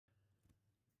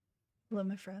Hello,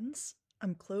 my friends.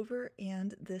 I'm Clover,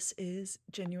 and this is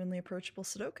Genuinely Approachable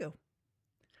Sudoku.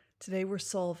 Today we're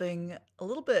solving a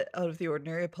little bit out of the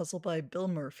ordinary, a puzzle by Bill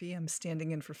Murphy. I'm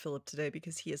standing in for Philip today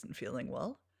because he isn't feeling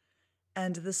well.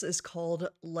 And this is called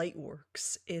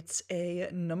Lightworks. It's a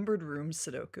numbered room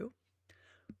Sudoku.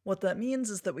 What that means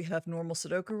is that we have normal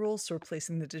Sudoku rules, so we're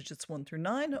placing the digits 1 through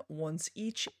 9, once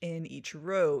each in each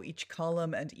row, each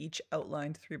column, and each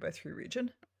outlined 3x3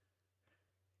 region.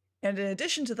 And in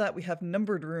addition to that, we have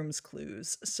numbered rooms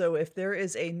clues. So if there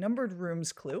is a numbered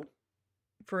rooms clue,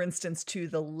 for instance, to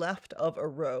the left of a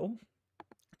row,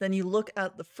 then you look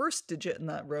at the first digit in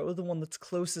that row, the one that's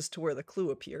closest to where the clue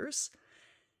appears,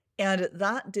 and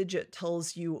that digit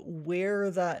tells you where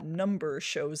that number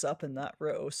shows up in that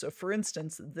row. So for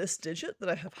instance, this digit that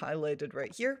I have highlighted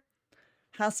right here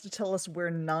has to tell us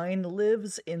where 9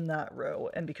 lives in that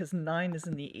row. And because 9 is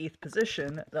in the 8th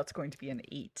position, that's going to be an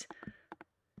 8.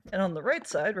 And on the right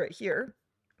side, right here,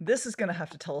 this is going to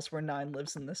have to tell us where 9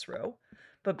 lives in this row.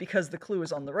 But because the clue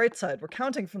is on the right side, we're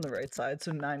counting from the right side,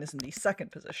 so 9 is in the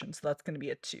 2nd position, so that's going to be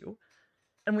a 2.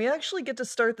 And we actually get to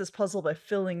start this puzzle by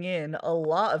filling in a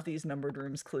lot of these numbered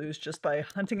rooms clues just by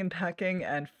hunting and pecking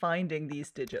and finding these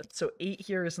digits. So 8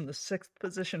 here is in the 6th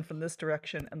position from this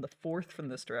direction and the 4th from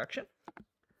this direction.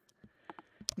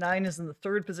 9 is in the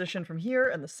 3rd position from here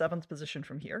and the 7th position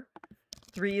from here.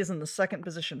 3 is in the 2nd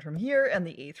position from here and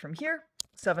the 8th from here.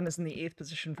 7 is in the 8th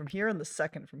position from here and the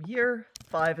 2nd from here.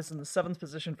 5 is in the 7th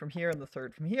position from here and the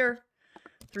 3rd from here.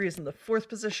 3 is in the 4th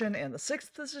position and the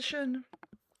 6th position.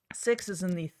 6 is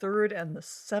in the 3rd and the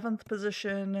 7th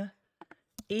position.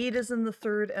 8 is in the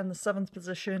 3rd and the 7th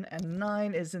position. And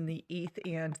 9 is in the 8th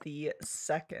and the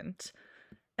 2nd.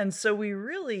 And so we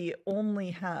really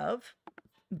only have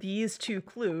these two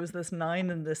clues, this 9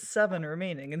 and this 7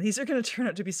 remaining, and these are going to turn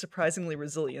out to be surprisingly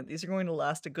resilient. These are going to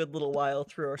last a good little while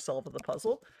through our solve of the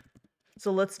puzzle.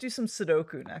 So let's do some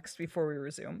Sudoku next before we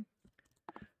resume.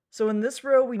 So in this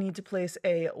row, we need to place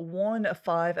a 1, a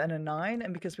 5, and a 9,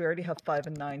 and because we already have 5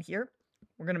 and 9 here,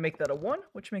 we're going to make that a 1,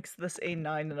 which makes this a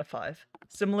 9 and a 5.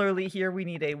 Similarly here, we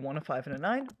need a 1, a 5, and a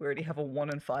 9. We already have a 1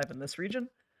 and 5 in this region,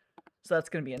 so that's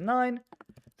going to be a 9.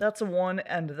 That's a 1,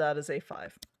 and that is a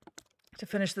 5. To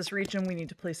finish this region, we need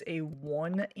to place a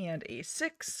 1 and a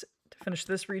 6. To finish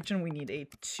this region, we need a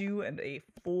 2 and a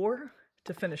 4.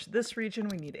 To finish this region,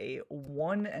 we need a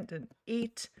 1 and an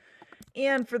 8.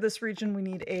 And for this region, we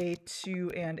need a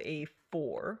 2 and a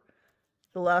 4.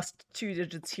 The last two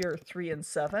digits here are 3 and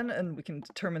 7, and we can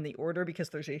determine the order because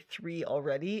there's a 3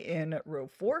 already in row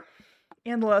 4.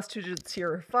 And the last two digits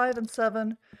here are 5 and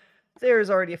 7.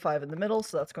 There's already a 5 in the middle,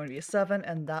 so that's going to be a 7,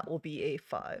 and that will be a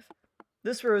 5.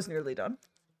 This row is nearly done,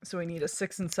 so we need a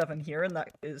 6 and 7 here, and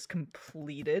that is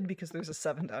completed because there's a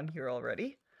 7 down here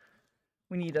already.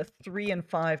 We need a 3 and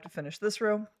 5 to finish this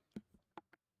row,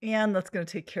 and that's going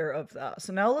to take care of that.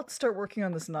 So now let's start working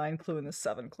on this 9 clue and this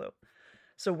 7 clue.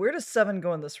 So where does 7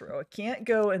 go in this row? It can't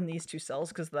go in these two cells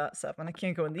because of that 7. It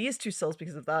can't go in these two cells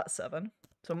because of that 7.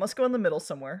 So it must go in the middle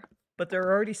somewhere, but there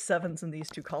are already 7s in these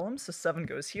two columns, so 7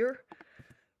 goes here,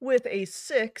 with a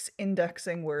 6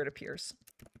 indexing where it appears.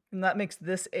 And that makes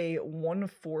this a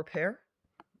 1-4 pair.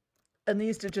 And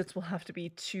these digits will have to be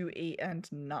 2, 8,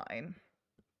 and 9.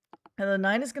 And the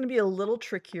 9 is going to be a little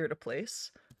trickier to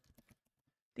place.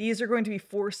 These are going to be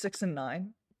 4, 6, and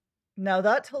 9. Now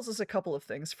that tells us a couple of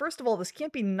things. First of all, this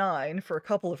can't be 9 for a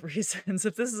couple of reasons.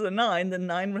 If this is a 9, then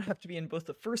 9 would have to be in both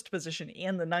the 1st position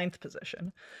and the 9th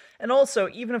position. And also,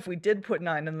 even if we did put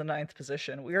 9 in the 9th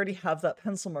position, we already have that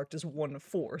pencil marked as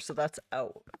 1-4, so that's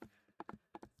out.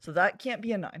 So that can't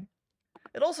be a 9.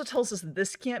 It also tells us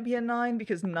this can't be a 9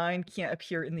 because 9 can't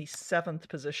appear in the 7th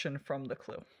position from the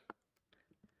clue.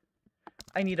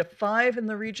 I need a 5 in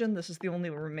the region. This is the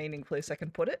only remaining place I can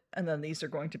put it. And then these are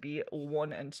going to be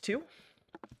 1 and 2.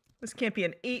 This can't be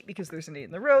an 8 because there's an 8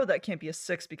 in the row. That can't be a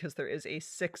 6 because there is a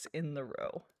 6 in the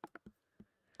row.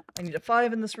 I need a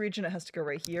 5 in this region. It has to go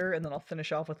right here. And then I'll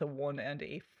finish off with a 1 and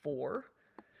a 4.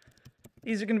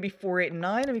 These are going to be 4, 8, and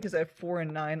 9, and because I have 4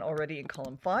 and 9 already in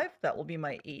column 5, that will be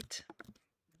my 8.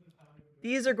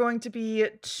 These are going to be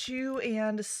 2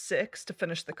 and 6 to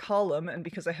finish the column, and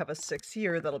because I have a 6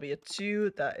 here, that'll be a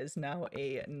 2, that is now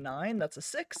a 9, that's a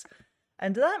 6,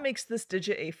 and that makes this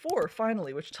digit a 4,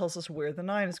 finally, which tells us where the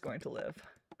 9 is going to live.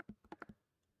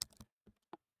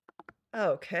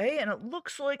 Okay, and it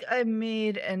looks like I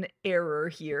made an error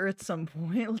here at some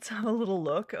point. Let's have a little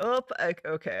look. Oh,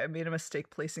 okay, I made a mistake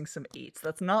placing some 8s.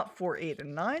 That's not 4, 8,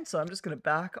 and 9, so I'm just going to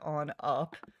back on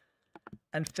up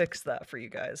and fix that for you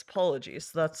guys. Apologies.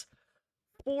 So that's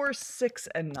 4, 6,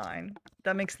 and 9.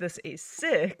 That makes this a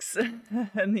 6,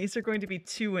 and these are going to be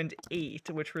 2 and 8,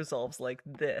 which resolves like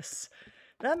this.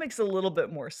 That makes a little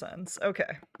bit more sense.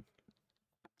 Okay.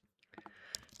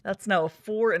 That's now a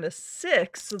 4 and a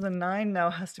 6, so the 9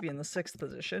 now has to be in the 6th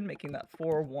position, making that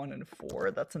 4, 1, and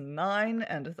 4. That's a 9,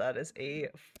 and that is a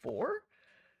 4.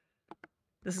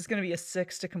 This is going to be a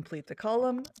 6 to complete the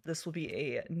column. This will be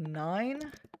a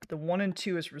 9. The 1 and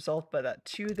 2 is resolved by that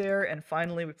 2 there, and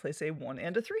finally we place a 1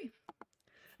 and a 3.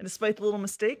 And despite the little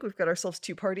mistake, we've got ourselves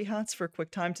 2 party hats for a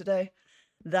quick time today.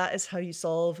 That is how you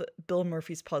solve Bill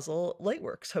Murphy's puzzle,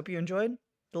 Lightworks. Hope you enjoyed.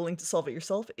 The link to solve it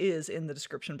yourself is in the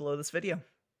description below this video.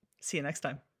 See you next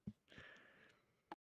time.